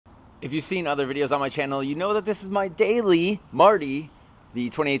If you've seen other videos on my channel, you know that this is my daily Marty, the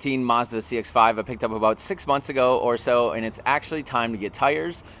 2018 Mazda CX-5 I picked up about 6 months ago or so, and it's actually time to get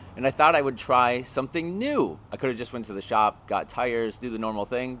tires, and I thought I would try something new. I could have just went to the shop, got tires, do the normal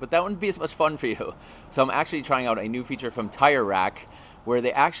thing, but that wouldn't be as much fun for you. So I'm actually trying out a new feature from Tire Rack, where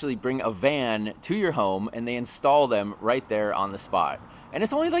they actually bring a van to your home and they install them right there on the spot. And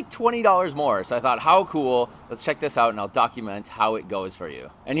it's only like $20 more. So I thought, how cool, let's check this out and I'll document how it goes for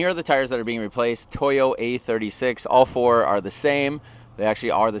you. And here are the tires that are being replaced. Toyo A36, all four are the same. They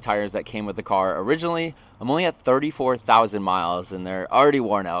actually are the tires that came with the car originally. I'm only at 34,000 miles and they're already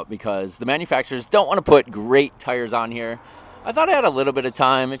worn out because the manufacturers don't want to put great tires on here. I thought I had a little bit of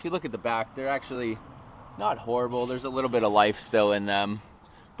time. If you look at the back, they're actually not horrible. There's a little bit of life still in them.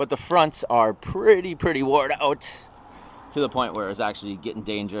 But the fronts are pretty worn out, to the point where it's actually getting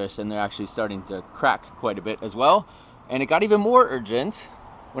dangerous, and they're actually starting to crack quite a bit as well. And it got even more urgent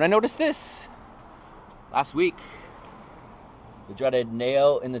when I noticed this last week. The dreaded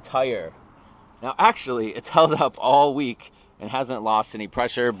nail in the tire. Now actually it's held up all week and hasn't lost any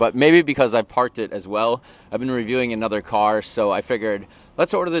pressure, but maybe because I've parked it as well. I've been reviewing another car, so I figured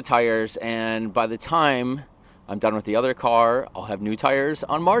let's order the tires, and by the time I'm done with the other car, I'll have new tires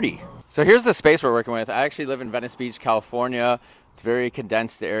on Marty. So here's the space we're working with. I actually live in Venice Beach, California. It's a very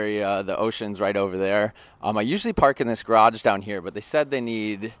condensed area. The ocean's right over there. I usually park in this garage down here, but they said they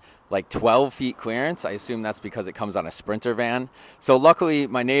need like 12 feet clearance. I assume that's because it comes on a Sprinter van. So luckily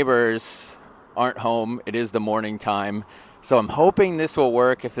my neighbors aren't home. It is the morning time. So I'm hoping this will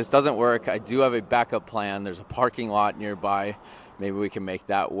work. If this doesn't work, I do have a backup plan. There's a parking lot nearby. Maybe we can make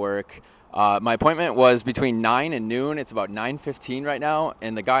that work. My appointment was between 9 and noon. It's about 9:15 right now,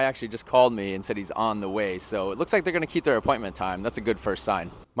 and the guy actually just called me and said he's on the way. So it looks like they're going to keep their appointment time. That's a good first sign.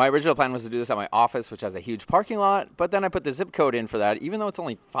 My original plan was to do this at my office, which has a huge parking lot, but then I put the zip code in for that. Even though it's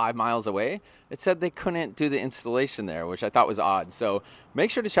only 5 miles away, it said they couldn't do the installation there, which I thought was odd. So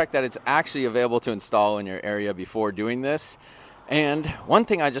make sure to check that it's actually available to install in your area before doing this. And one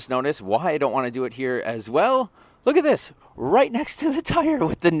thing I just noticed, why I don't want to do it here as well, look at this, right next to the tire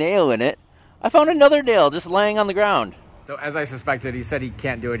with the nail in it. I found another nail just laying on the ground. So as I suspected, he said he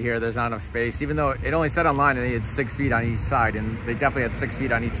can't do it here. There's not enough space, even though it only said online and he had 6 feet on each side, and they definitely had 6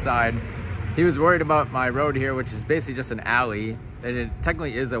 feet on each side. He was worried about my road here, which is basically just an alley, and it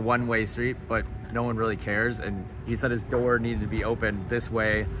technically is a one-way street, but no one really cares. And he said his door needed to be open this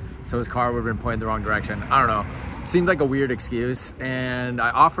way, so his car would have been pointing the wrong direction. I don't know. Seemed like a weird excuse, and I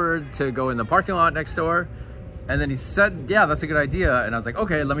offered to go in the parking lot next door. And then he said, yeah, that's a good idea. And I was like,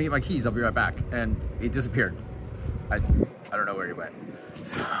 okay, let me get my keys. I'll be right back. And he disappeared. I don't know where he went.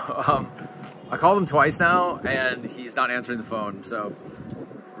 So I called him twice now and he's not answering the phone. So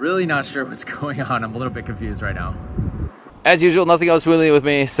really not sure what's going on. I'm a little bit confused right now. As usual, nothing goes smoothly with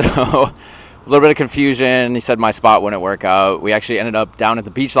me. So a little bit of confusion. He said my spot wouldn't work out. We actually ended up down at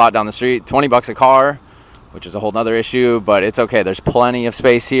the beach lot down the street, 20 bucks a car, which is a whole nother issue, but it's okay. There's plenty of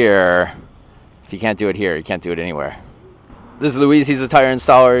space here. If you can't do it here, you can't do it anywhere. This is Luis. He's the tire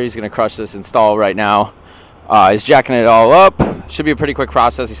installer. He's going to crush this install right now. He's jacking it all up. Should be a pretty quick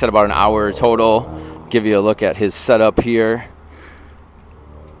process. He said about an hour total. Give you a look at his setup here.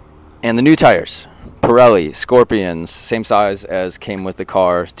 And the new tires. Pirelli Scorpions. Same size as came with the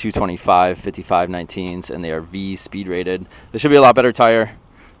car. 225 55 19s. And they are V speed rated. This should be a lot better tire.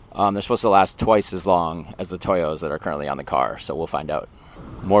 They're supposed to last twice as long as the Toyos that are currently on the car. So we'll find out.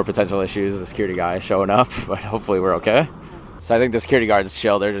 More potential issues, the security guy showing up, but hopefully we're okay. So I think the security guard's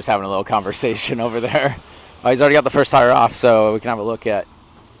chill. They're just having a little conversation over there. He's already got the first tire off, so we can have a look at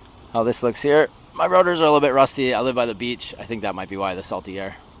how this looks here. My rotors are a little bit rusty. I live by the beach. I think that might be why, the salty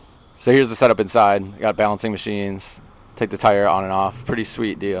air. So here's the setup inside. We got balancing machines. Take the tire on and off. Pretty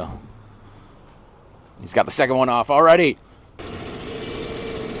sweet deal. He's got the second one off already.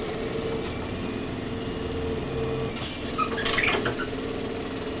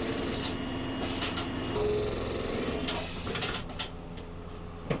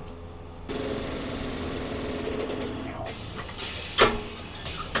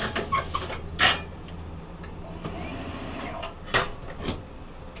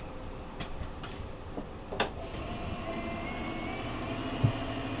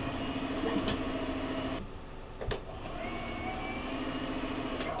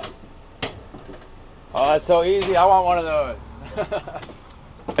 Oh, that's so easy. I want one of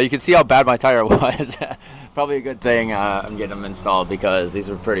those. You can see how bad my tire was. Probably a good thing I'm getting them installed because these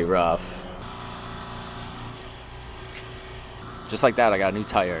were pretty rough. Just like that, I got a new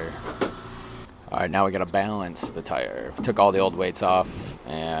tire. All right, now we gotta balance the tire. Took all the old weights off,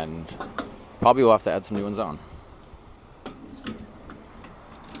 and probably we'll have to add some new ones on.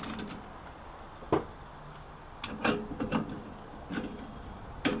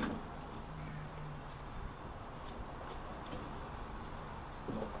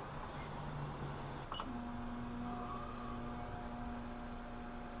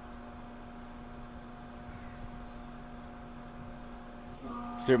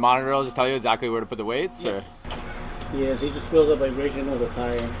 So your monitor will just tell you exactly where to put the weights? Yes. Or? Yes, it just feels a vibration of the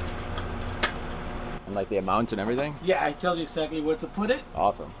tire. And like the amount and everything? Yeah, it tells you exactly where to put it.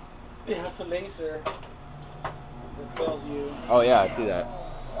 Awesome. It has a laser that tells you. Oh yeah, I see that.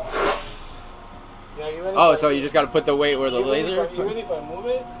 Yeah, oh, so you just got to put the weight where the laser? Even if I move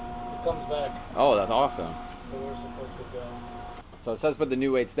it, it comes back. Oh, that's awesome. So we're supposed to go. So it says put the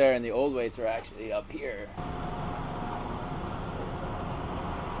new weights there, and the old weights are actually up here.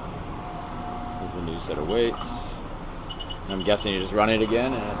 There's the new set of weights. And I'm guessing you just run it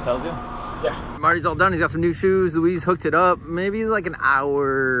again and it tells you? Yeah. Marty's all done. He's got some new shoes. Louise hooked it up. Maybe like an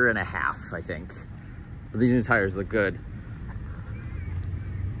hour and a half, I think. But these new tires look good.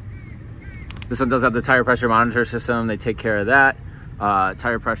 This one does have the tire pressure monitor system. They take care of that.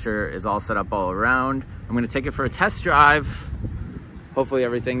 Tire pressure is all set up all around. I'm gonna take it for a test drive. Hopefully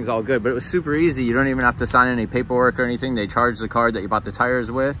everything's all good, but it was super easy. You don't even have to sign any paperwork or anything. They charge the card that you bought the tires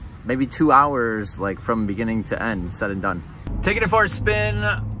with. Maybe 2 hours, like from beginning to end, said and done. Taking it for a spin.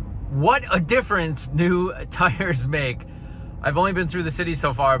 What a difference new tires make. I've only been through the city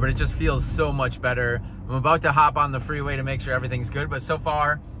so far, but it just feels so much better. I'm about to hop on the freeway to make sure everything's good, but so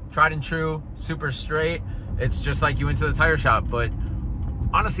far, tried and true, super straight. It's just like you went to the tire shop, but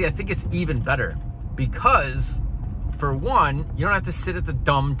honestly, I think it's even better because for one, you don't have to sit at the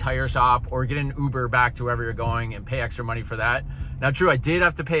dumb tire shop or get an Uber back to wherever you're going and pay extra money for that. Now, true, I did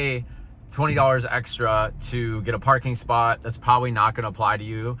have to pay $20 extra to get a parking spot. That's probably not gonna apply to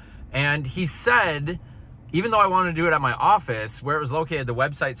you. And he said, even though I wanted to do it at my office, where it was located, the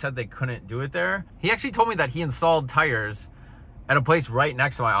website said they couldn't do it there. He actually told me that he installed tires at a place right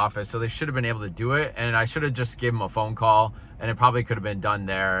next to my office, so they should have been able to do it, and I should have just given him a phone call, and it probably could have been done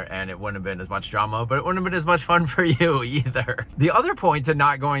there, and it wouldn't have been as much drama, but it wouldn't have been as much fun for you either. The other point to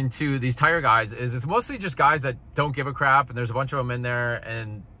not going to these tire guys is it's mostly just guys that don't give a crap, and there's a bunch of them in there,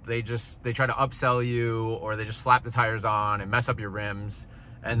 and they try to upsell you, or they just slap the tires on and mess up your rims,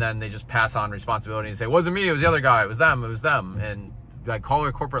 and then they just pass on responsibility and say, it wasn't me, it was the other guy, it was them, and like call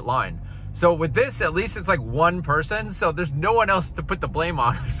their corporate line. So with this, at least it's like one person, so there's no one else to put the blame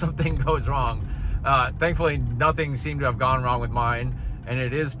on if something goes wrong. Thankfully, nothing seemed to have gone wrong with mine, and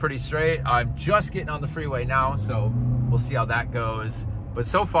it is pretty straight. I'm just getting on the freeway now, so we'll see how that goes. But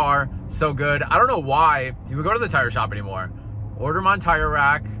so far, so good. I don't know why you would go to the tire shop anymore. Order them on Tire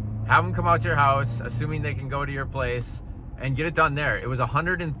Rack, have them come out to your house, assuming they can go to your place, and get it done there. It was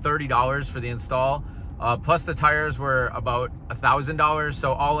 $130 for the install. Plus the tires were about $1,000,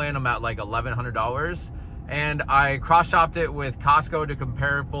 so all in I'm at like $1,100. And I cross-shopped it with Costco to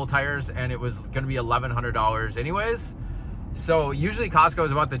comparable tires, and it was gonna be $1,100 anyways. So usually Costco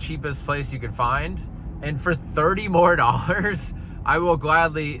is about the cheapest place you can find, and for $30 more, I will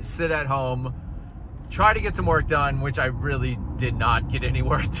gladly sit at home, try to get some work done, which I really did not get any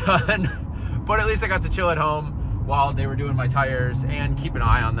work done, but at least I got to chill at home while they were doing my tires and keep an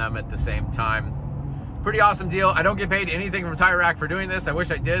eye on them at the same time. Pretty awesome deal. I don't get paid anything from Tire Rack for doing this. I wish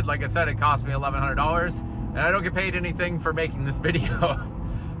I did. Like I said, it cost me $1,100, and I don't get paid anything for making this video.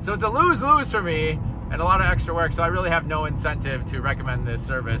 So it's a lose-lose for me and a lot of extra work, so I really have no incentive to recommend this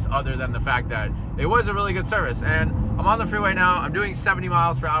service other than the fact that it was a really good service. And I'm on the freeway now. I'm doing 70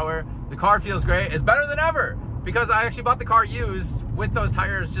 miles per hour. The car feels great. It's better than ever because I actually bought the car used with those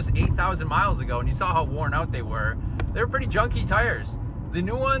tires just 8,000 miles ago, and you saw how worn out they were. They were pretty junky tires. The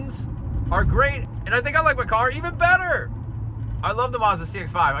new ones are great, and I think I like my car even better. I love the Mazda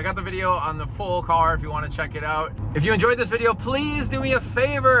CX-5. I got the video on the full car if you want to check it out. If you enjoyed this video, please do me a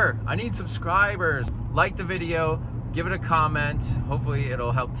favor. I need subscribers. Like the video, give it a comment. Hopefully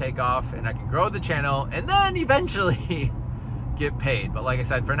it'll help take off and I can grow the channel and then eventually get paid. But like I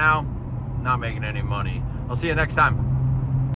said, for now, not making any money. I'll see you next time.